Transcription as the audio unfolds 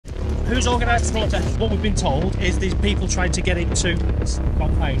Who's organised Slaughterhouse? What we've been told is these people trying to get into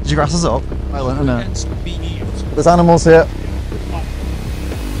confront. Did you grass us up? Violent, Against veganism. There's animals here.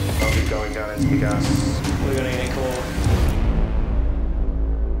 I'll be going down into the gas. We're going to get caught.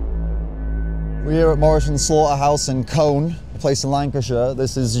 We're here at Morrison's Slaughterhouse in Colne, a place in Lancashire.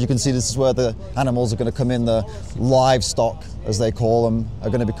 This is, as you can see, this is where the animals are going to come in. The livestock, as they call them, are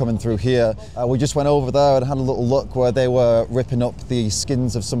going to be coming through here. We just went over there and had a little look where they were ripping up the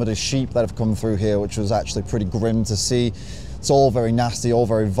skins of some of the sheep that have come through here, which was actually pretty grim to see. It's all very nasty, all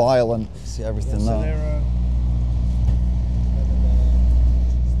very violent. See everything there.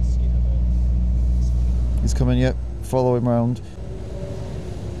 He's coming, yep, follow him around.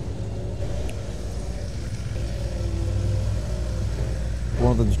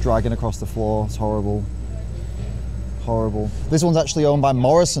 One of them's dragging across the floor. It's horrible. Horrible. This one's actually owned by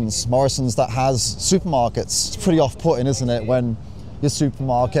Morrison's. Morrison's that has supermarkets. It's pretty off-putting, isn't it, when your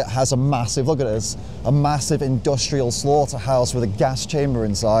supermarket has a massive, look at this, a massive industrial slaughterhouse with a gas chamber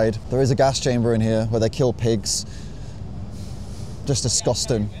inside. There is a gas chamber in here where they kill pigs. Just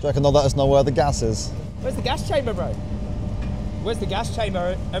disgusting. Do you reckon they'll let us know where the gas is? Where's the gas chamber, bro? Where's the gas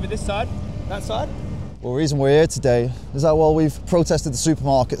chamber? Over this side? That side? Well, the reason we're here today is that, well, we've protested the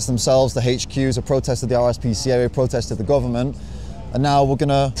supermarkets themselves, the HQs, have protested the RSPCA, we've protested the government, and now we're going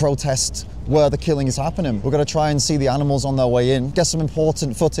to protest where the killing is happening. We're going to try and see the animals on their way in, get some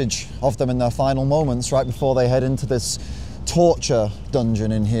important footage of them in their final moments right before they head into this torture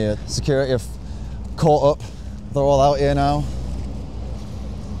dungeon in here. Security have caught up, they're all out here now.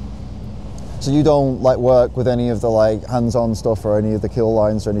 So you don't like work with any of the like hands-on stuff or any of the kill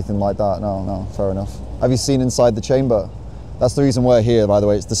lines or anything like that? No, fair enough. Have you seen inside the chamber? That's the reason we're here, by the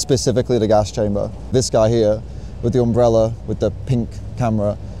way. It's specifically the gas chamber. This guy here with the umbrella, with the pink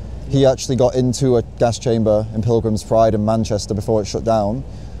camera, he actually got into a gas chamber in Pilgrim's Pride in Manchester before it shut down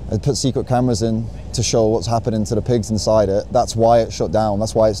and put secret cameras in to show what's happening to the pigs inside it. That's why it shut down.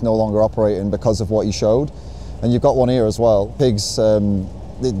 That's why it's no longer operating, because of what he showed. And you've got one here as well. Pigs,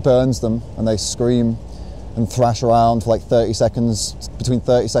 it burns them and they scream and thrash around for like 30 seconds, between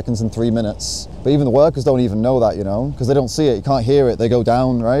 30 seconds and 3 minutes. But even the workers don't even know that, you know, because they don't see it, you can't hear it, they go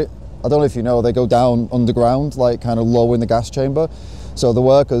down, right? I don't know if you know, they go down underground, like kind of low in the gas chamber. So the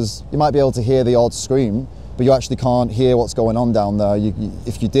workers, you might be able to hear the odd scream, but you actually can't hear what's going on down there.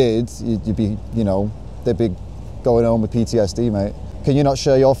 If you did, you'd be, you know, they'd be going home with PTSD, mate. Can you not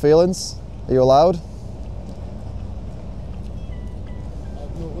share your feelings? Are you allowed?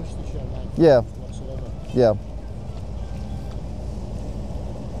 Yeah. Yeah.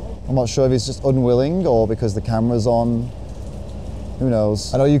 I'm not sure if he's just unwilling or because the camera's on. Who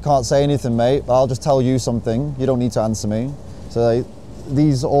knows? I know you can't say anything, mate, but I'll just tell you something. You don't need to answer me. So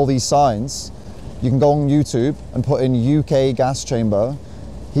all these signs, you can go on YouTube and put in UK gas chamber.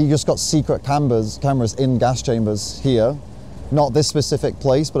 He just got secret cameras in gas chambers here. Not this specific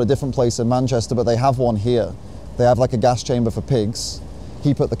place, but a different place in Manchester, but they have one here. They have like a gas chamber for pigs.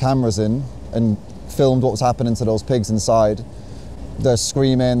 He put the cameras in and filmed what was happening to those pigs inside. They're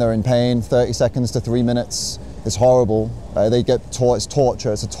screaming, they're in pain, 30 seconds to 3 minutes. It's horrible. They get it's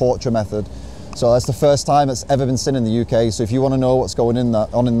torture, it's a torture method. So that's the first time it's ever been seen in the UK. So if you want to know what's going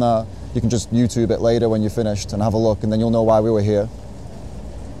on in there, you can just YouTube it later when you're finished and have a look, and then you'll know why we were here.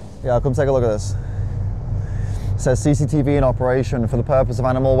 Yeah, come take a look at this. It says CCTV in operation for the purpose of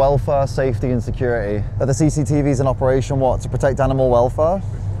animal welfare, safety and security. Are the CCTVs in operation what, to protect animal welfare?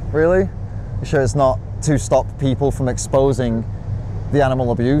 Really? You sure it's not to stop people from exposing the animal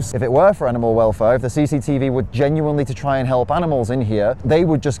abuse? If it were for animal welfare, if the CCTV were genuinely to try and help animals in here, they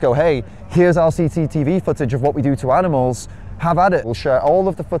would just go, hey, here's our CCTV footage of what we do to animals, have at it. We'll share all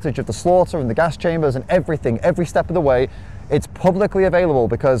of the footage of the slaughter and the gas chambers and everything, every step of the way. It's publicly available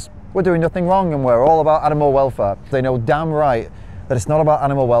because we're doing nothing wrong and we're all about animal welfare. They know damn right that it's not about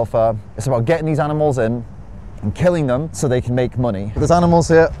animal welfare, it's about getting these animals in and killing them so they can make money. There's animals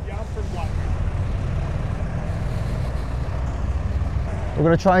here. We're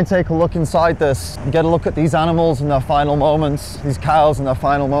going to try and take a look inside this and get a look at these animals in their final moments, these cows in their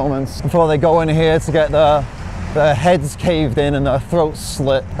final moments, before they go in here to get their heads caved in and their throats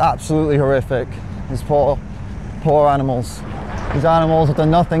slit. Absolutely horrific. These poor animals. These animals have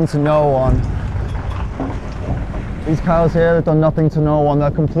done nothing to no one. These cows here have done nothing to no one. They're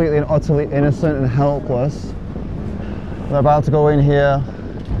completely and utterly innocent and helpless. They're about to go in here,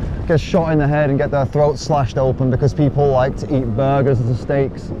 get shot in the head and get their throats slashed open because people like to eat burgers and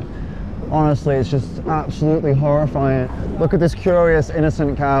steaks. Honestly, it's just absolutely horrifying. Look at this curious,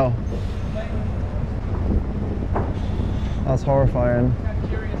 innocent cow. That's horrifying.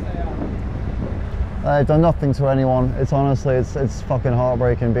 I've done nothing to anyone. It's honestly, it's fucking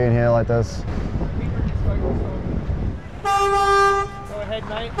heartbreaking being here like this. Go ahead,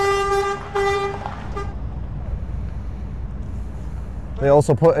 mate. They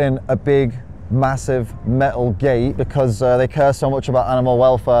also put in a big, massive metal gate because they care so much about animal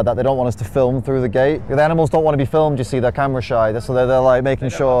welfare that they don't want us to film through the gate. The animals don't want to be filmed, you see, they're camera shy, so they're like making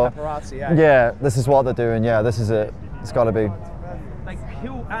sure. Yeah, this is what they're doing, yeah, this is it. It's got to be. They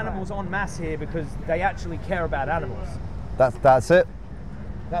kill animals en masse here because they actually care about animals. That's it.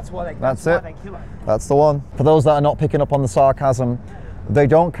 That's why they kill them. That's the one. For those that are not picking up on the sarcasm, they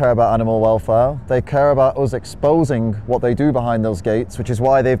don't care about animal welfare. They care about us exposing what they do behind those gates, which is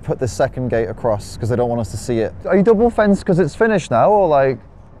why they've put this second gate across, because they don't want us to see it. Are you double fenced because it's finished now, or like,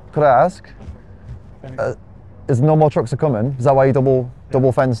 could I ask? Is no more trucks are coming? Is that why you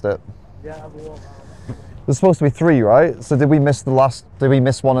double fenced it? Yeah, well, There's supposed to be 3, right? So did we miss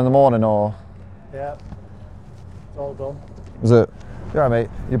one in the morning, or? yeah, it's all done. Is it? Yeah, mate.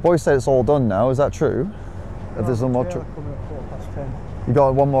 Your boy said it's all done now. Is that true? If there's no more truck. Coming at 10:15. You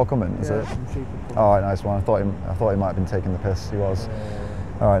got one more coming, is it? Some sheep have come. All right, nice one. I thought he might have been taking the piss. He was.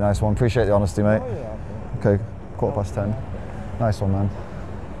 All right, nice one. Appreciate the honesty, mate. Oh, yeah, Okay, 10:15. Nice one, man.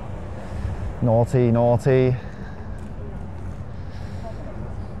 Naughty, naughty.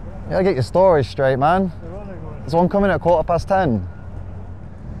 You gotta get your stories straight, man. There's one coming at 10:15.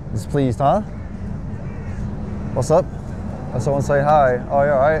 He's pleased, huh? What's up? That's someone saying hi. Oh,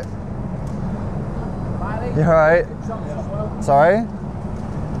 you alright? You alright? Sorry?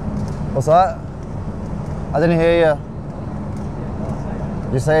 What's that? I didn't hear you.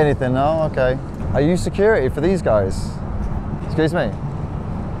 You say anything? No? Okay. Are you security for these guys? Excuse me?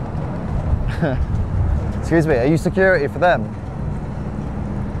 Excuse me, are you security for them?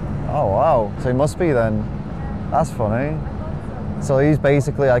 Oh wow, so he must be then. That's funny. So he's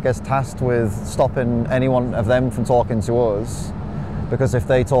basically, I guess, tasked with stopping any one of them from talking to us, because if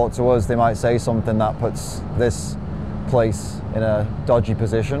they talk to us, they might say something that puts this place in a dodgy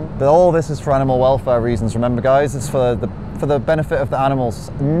position. But all this is for animal welfare reasons, remember guys, it's for the benefit of the animals.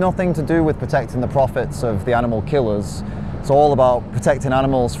 Nothing to do with protecting the profits of the animal killers. It's all about protecting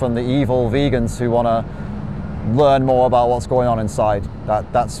animals from the evil vegans who want to learn more about what's going on inside.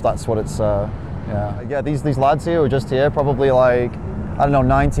 That's what it's, yeah, these lads here are just here, probably like, I don't know,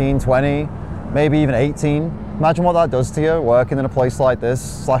 19, 20, maybe even 18. Imagine what that does to you, working in a place like this,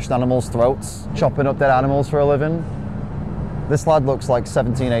 slashing animals' throats, chopping up dead animals for a living. This lad looks like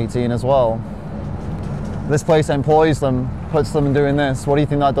 17, 18 as well. This place employs them, puts them doing this. What do you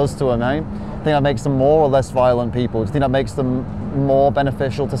think that does to them, eh? Do you think that makes them more or less violent people? Do you think that makes them more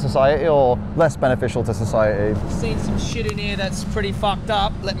beneficial to society or less beneficial to society? Seen some shit in here that's pretty fucked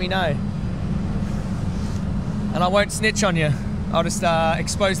up, let me know. And I won't snitch on you. I'll just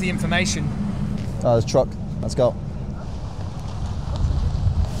expose the information. Oh, there's a truck. Let's go.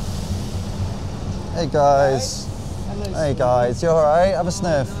 Hey guys. Hey guys, you alright? Have a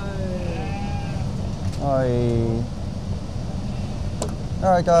sniff. Oi.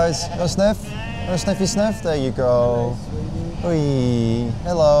 Alright guys, have a sniff? Have a sniffy sniff? There you go. Oi.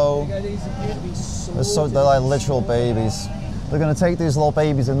 Hello. They're like literal babies. They're going to take these little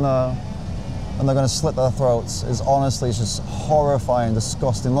babies in there and they're going to slit their throats. It's honestly, it's just horrifying,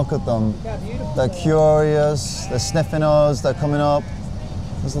 disgusting. Look at them. They're curious, they're sniffing us, they're coming up.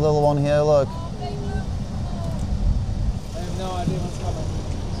 There's a little one here, look. I have no idea what's coming.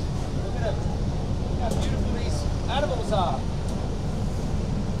 Look at it. Look how beautiful these animals are.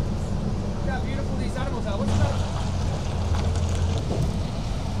 Look how beautiful these animals are. What's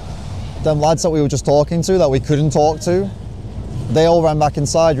that? Them lads that we were just talking to, that we couldn't talk to, they all ran back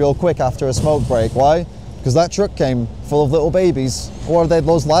inside real quick after a smoke break. Why? Because that truck came full of little babies. What are they,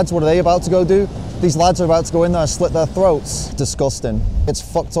 those lads, what are they about to go do? These lads are about to go in there and slit their throats. Disgusting. It's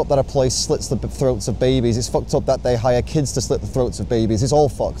fucked up that a place slits the throats of babies. It's fucked up that they hire kids to slit the throats of babies. It's all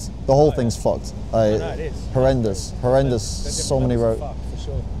fucked. The whole thing's fucked. No, it is. Horrendous. Horrendous. So many roads. For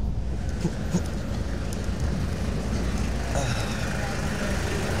sure.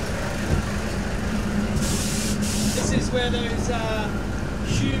 This is where those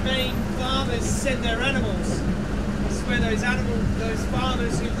humane farmers send their animals. This is where those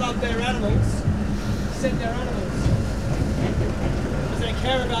farmers who love their animals send their animals. Because they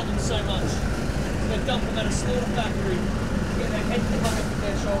care about them so much. So they dump them at a slaughter factory to get their head cut off from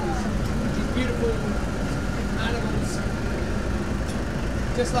their shoulders. These beautiful animals.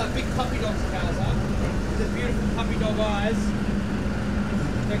 Just like big puppy dogs cows are. With the beautiful puppy dog eyes.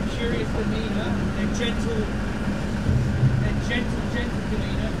 Their curious demeanour. Their gentle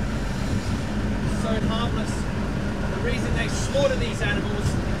demeanour, so harmless. The reason they slaughter these animals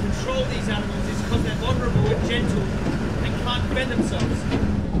and control these animals is because they're vulnerable and gentle and can't defend themselves.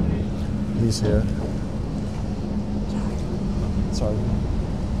 He's here. Sorry.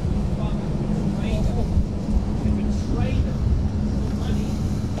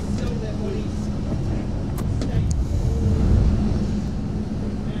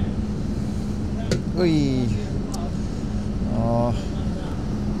 Oi. Oh.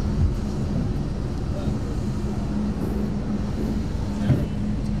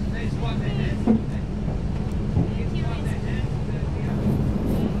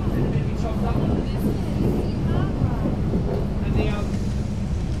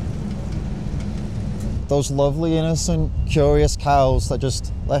 Those lovely, innocent, curious cows that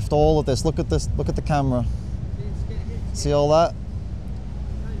just left all of this. Look at this, look at the camera. See all that?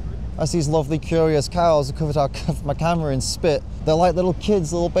 That's these lovely, curious cows who covered my camera in spit. They're like little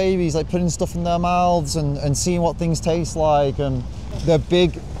kids, little babies, like putting stuff in their mouths and seeing what things taste like. And they're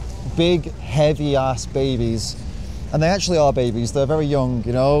big, heavy ass babies. And they actually are babies, they're very young,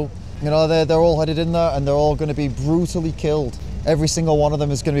 you know? They're all headed in there and they're all gonna be brutally killed. Every single one of them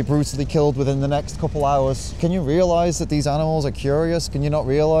is going to be brutally killed within the next couple hours. Can you realize that these animals are curious? Can you not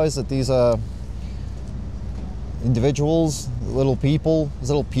realize that these are individuals, little people? There's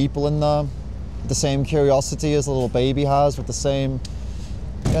little people in there with the same curiosity as a little baby has, with the same,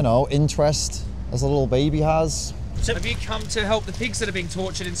 you know, interest as a little baby has. So have you come to help the pigs that are being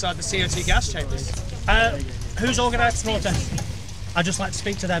tortured inside the CO2 gas chambers? Who's organised the protest? I'd just like to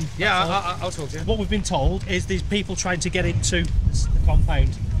speak to them. Yeah, I'll talk to you. What we've been told is there's people trying to get into the compound.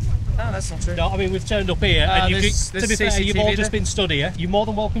 No, that's not true. No, I mean, we've turned up here and to be fair, you've all CCTV just been stood here. You're more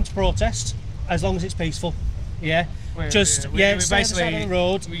than welcome to protest, as long as it's peaceful. Yeah? We're stay on the side of the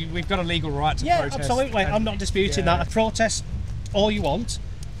road. We've got a legal right to Yeah, protest. absolutely. I'm not disputing that. Protest all you want,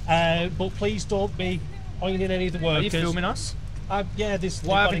 but please don't be pointing any of the workers. Are you filming us? Yeah,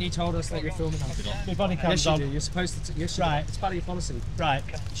 Why haven't you told us that you're filming us? My body cam's Yes, you on. do. You're supposed to. Yes, you Right. do. It's part of your policy. Right.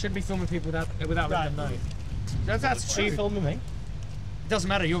 You shouldn't be filming people without letting them know. That's Are you true. filming me? It doesn't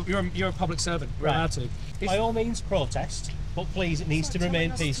matter. You're a public servant. We're Right. allowed to. By all means, protest, but please, it needs to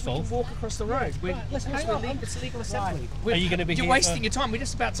remain peaceful. Walk across the road. It's a legal assembly. Are you going to be You're here wasting for- your time. We're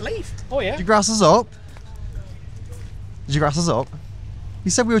just about to leave. Oh, yeah? Did you grass us up? Did you grass us up? He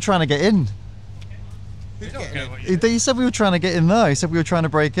said we were trying to get in. He said we were trying to get in there. He said we were trying to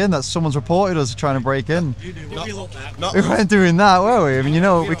break in. That someone's reported us trying to break in. We weren't doing that, were we? I mean, you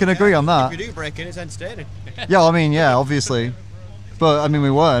know, we can agree on that. If we do break in, it's entertaining. Yeah, I mean, yeah, obviously. But, I mean,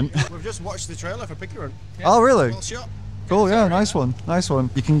 we weren't. We've just watched the trailer for Pignorant. Oh, really? Well shot. Cool, yeah, nice one, nice one.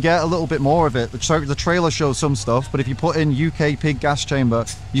 You can get a little bit more of it. The trailer shows some stuff, but if you put in UK pig gas chamber,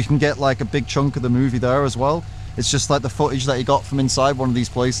 you can get like a big chunk of the movie there as well. It's just like the footage that he got from inside one of these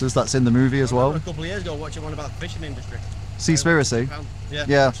places that's in the movie as I well. remember a couple of years ago watching one about the fishing industry. Seaspiracy? Yeah.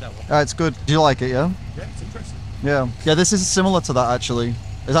 Yeah, watched that one. it's good. Do you like it, yeah? Yeah, it's interesting. Yeah, this is similar to that actually.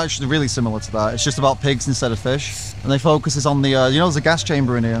 It's actually really similar to that. It's just about pigs instead of fish. And they focuses on the, you know, there's a gas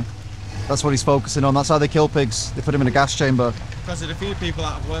chamber in here. That's what he's focusing on. That's how they kill pigs. They put them in a gas chamber. Because there's a few people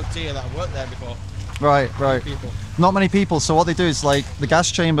that have worked here that have worked there before. Right, right. People. Not many people. So what they do is like the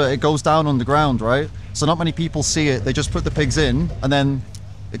gas chamber, it goes down underground, right? So not many people see it. They just put the pigs in and then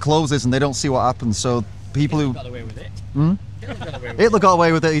it closes and they don't see what happens. So people who... Got away with it. Hitler got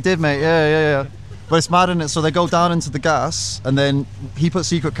away with it, he did, mate. Yeah. But it's mad, isn't it? So they go down into the gas and then he put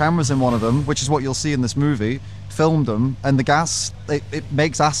secret cameras in one of them, which is what you'll see in this movie, filmed them, and the gas, it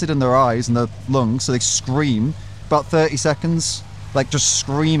makes acid in their eyes and their lungs, so they scream about 30 seconds, like just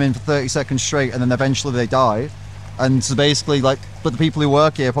screaming for 30 seconds straight, and then eventually they die. And so basically, like, but the people who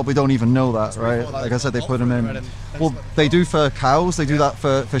work here probably don't even know that, right? Like I said, they put them in. Well, they do for cows, they do that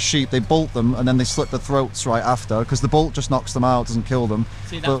for sheep. They bolt them and then they slit their throats right after, because the bolt just knocks them out, doesn't kill them.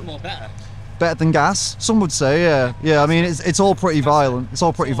 See, that's But- more better. Better than gas, some would say, yeah. Yeah, I mean, it's all pretty violent. It's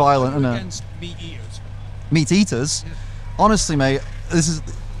all pretty violent, isn't it? Against meat eaters. Meat eaters? Honestly, mate,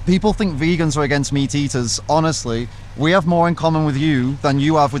 people think vegans are against meat eaters. Honestly, we have more in common with you than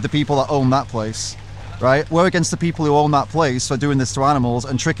you have with the people that own that place, right? We're against the people who own that place for doing this to animals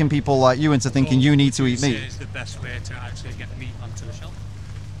and tricking people like you into thinking you need to eat meat. Is the best way to actually get meat onto the shelf.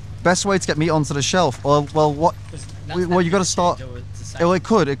 Best way to get meat onto the shelf? Well, what? Well, you got to start. Well, it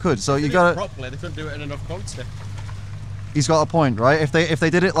could. So you got to. Properly, they couldn't do it in enough quantity. He's got a point, right? If they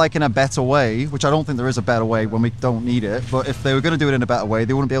did it like in a better way, which I don't think there is a better way when we don't need it, but if they were going to do it in a better way,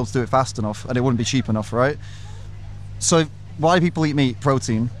 they wouldn't be able to do it fast enough and it wouldn't be cheap enough, right? So why do people eat meat?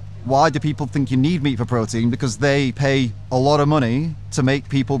 Protein. Why do people think you need meat for protein? Because they pay a lot of money to make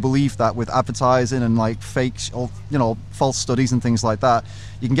people believe that with advertising and like fake or, you know, false studies and things like that.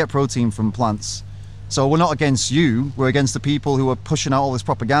 You can get protein from plants. So we're not against you, we're against the people who are pushing out all this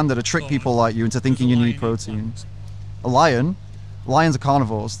propaganda to trick people like you into thinking you need protein. A lion? Lions are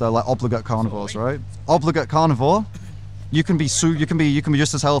carnivores, they're like obligate carnivores, right? Obligate carnivore, you can be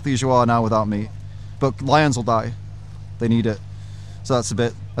just as healthy as you are now without meat. But lions will die. They need it. So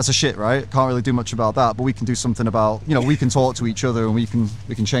that's a shit, right? Can't really do much about that, but we can do something about, you know, we can talk to each other and we can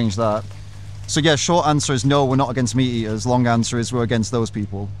change that. So yeah, short answer is no, we're not against meat eaters. Long answer is we're against those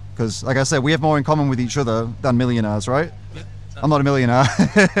people. Because like I said, we have more in common with each other than millionaires, right? Yeah, I'm not a millionaire.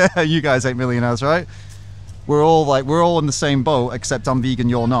 You guys ain't millionaires, right? We're all in the same boat, except I'm vegan,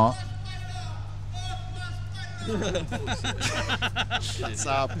 you're not. It's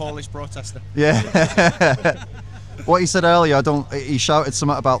a Polish protester. Yeah. What he said earlier, he shouted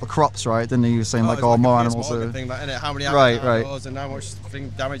something about the crops, right? Didn't he? He was saying like, oh, more animals are... Thing, like, how many right. and how much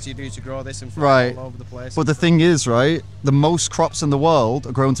damage you do to grow this and right. all over the place. But the thing is, right, the most crops in the world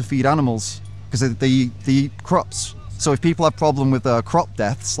are grown to feed animals because they eat crops. So if people have problem with crop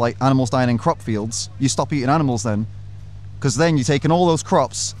deaths, like animals dying in crop fields, you stop eating animals then. Because then you're taking all those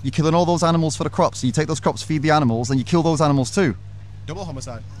crops, you're killing all those animals for the crops, and you take those crops, feed the animals, and you kill those animals too. Double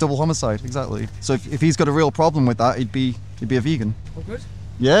homicide. Double homicide, exactly. So if he's got a real problem with that, he'd be a vegan. All good?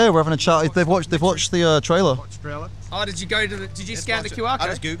 Yeah, we're having a chat. They've watched the trailer. Oh, did you scan the QR code? I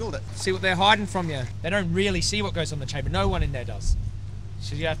just googled it. See what they're hiding from you. They don't really see what goes on in the chamber. No one in there does.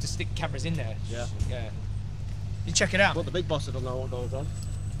 So you have to stick cameras in there. Yeah. Yeah. You check it out. But the big boss don't know what goes on.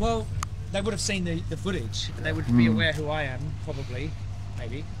 Well, they would have seen the footage and they would be aware who I am, probably,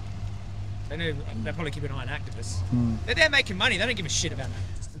 maybe. They probably keep an eye on activists. They're there making money. They don't give a shit about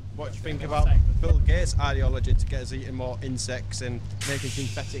activists. What do you think about Bill Gates' ideology to get us eating more insects and making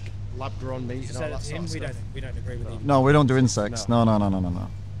synthetic lab-grown meat and all that sort of stuff? We don't agree with him. No, we don't do insects. No.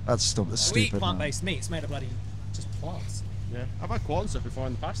 That's stupid. We eat Stupid. plant-based meat. It's made of bloody just plants. Yeah, I've had corn stuff before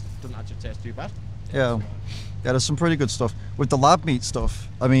in the past. It doesn't actually taste too bad. Yeah, there's some pretty good stuff with the lab meat stuff.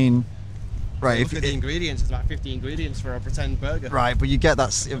 I mean, right? Look at the ingredients. It's like 50 ingredients for a pretend burger. Right, but you get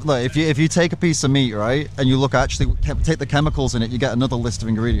that. If you take a piece of meat, right, and you look actually take the chemicals in it, you get another list of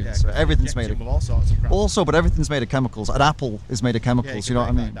ingredients. Right? Everything's made of all sorts of crap. Also, but everything's made of chemicals. An apple is made of chemicals. You know what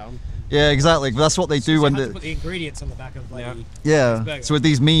I mean? Down. Yeah, exactly. That's what they do So when you have they. to put the ingredients on the back of like. Yeah. burger. So with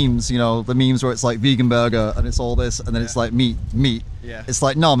these memes, you know, the memes where it's like vegan burger and it's all this, and then it's like meat. Yeah. It's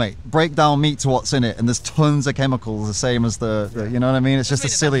like, no, mate, break down meat to what's in it, and there's tons of chemicals, the same as the you know what I mean? It's just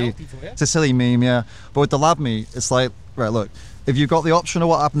it's a silly meme, yeah. But with the lab meat, it's like, right, look, if you've got the option of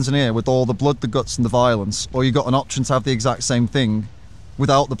what happens in here with all the blood, the guts, and the violence, or you've got an option to have the exact same thing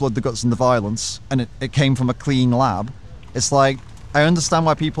without the blood, the guts, and the violence, and it came from a clean lab, it's like, I understand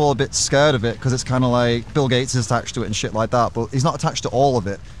why people are a bit scared of it, because it's kind of like Bill Gates is attached to it and shit like that, but he's not attached to all of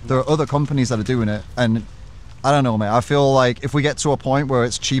it. There are other companies that are doing it, and I don't know, mate. I feel like if we get to a point where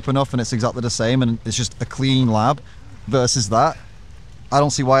it's cheap enough and it's exactly the same and it's just a clean lab versus that, I don't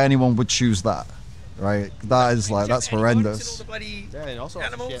see why anyone would choose that. Right? That is like, that's horrendous. All the bloody all sorts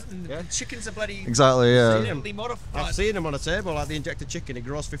of animals shit. and Yeah. the chickens are bloody. Exactly, yeah. Genetically modified. I've seen them on a table, like the injected chicken, it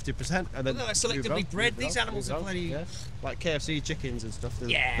grows 50%, and then Look, like selectively bred. These animals are bloody. Yeah. Like KFC chickens and stuff.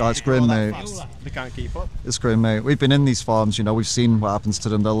 Yeah. Oh, it's grim, All that mate. fast, they can't keep up. It's grim, mate. We've been in these farms, you know, we've seen what happens to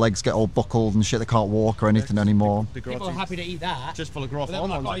them. Their legs get all buckled and shit, they can't walk or anything anymore. They grow People are to- happy to eat that. just full of growth But then,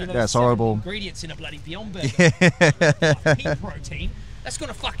 like, hormones. oh, you know, Yeah, it's 7 horrible. Ingredients in a bloody Beyond Burger. Pea protein. That's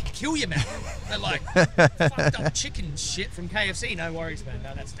gonna fucking kill you, man. They're like fucked up chicken shit from KFC. No worries, man.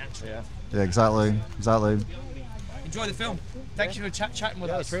 No, that's natural. Yeah. Yeah, exactly. Enjoy the film. Thank you for chatting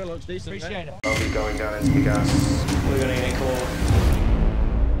with Yeah, the us. trailer looks decent. Appreciate mate. it. I'll be going down into the gas. We're going to get caught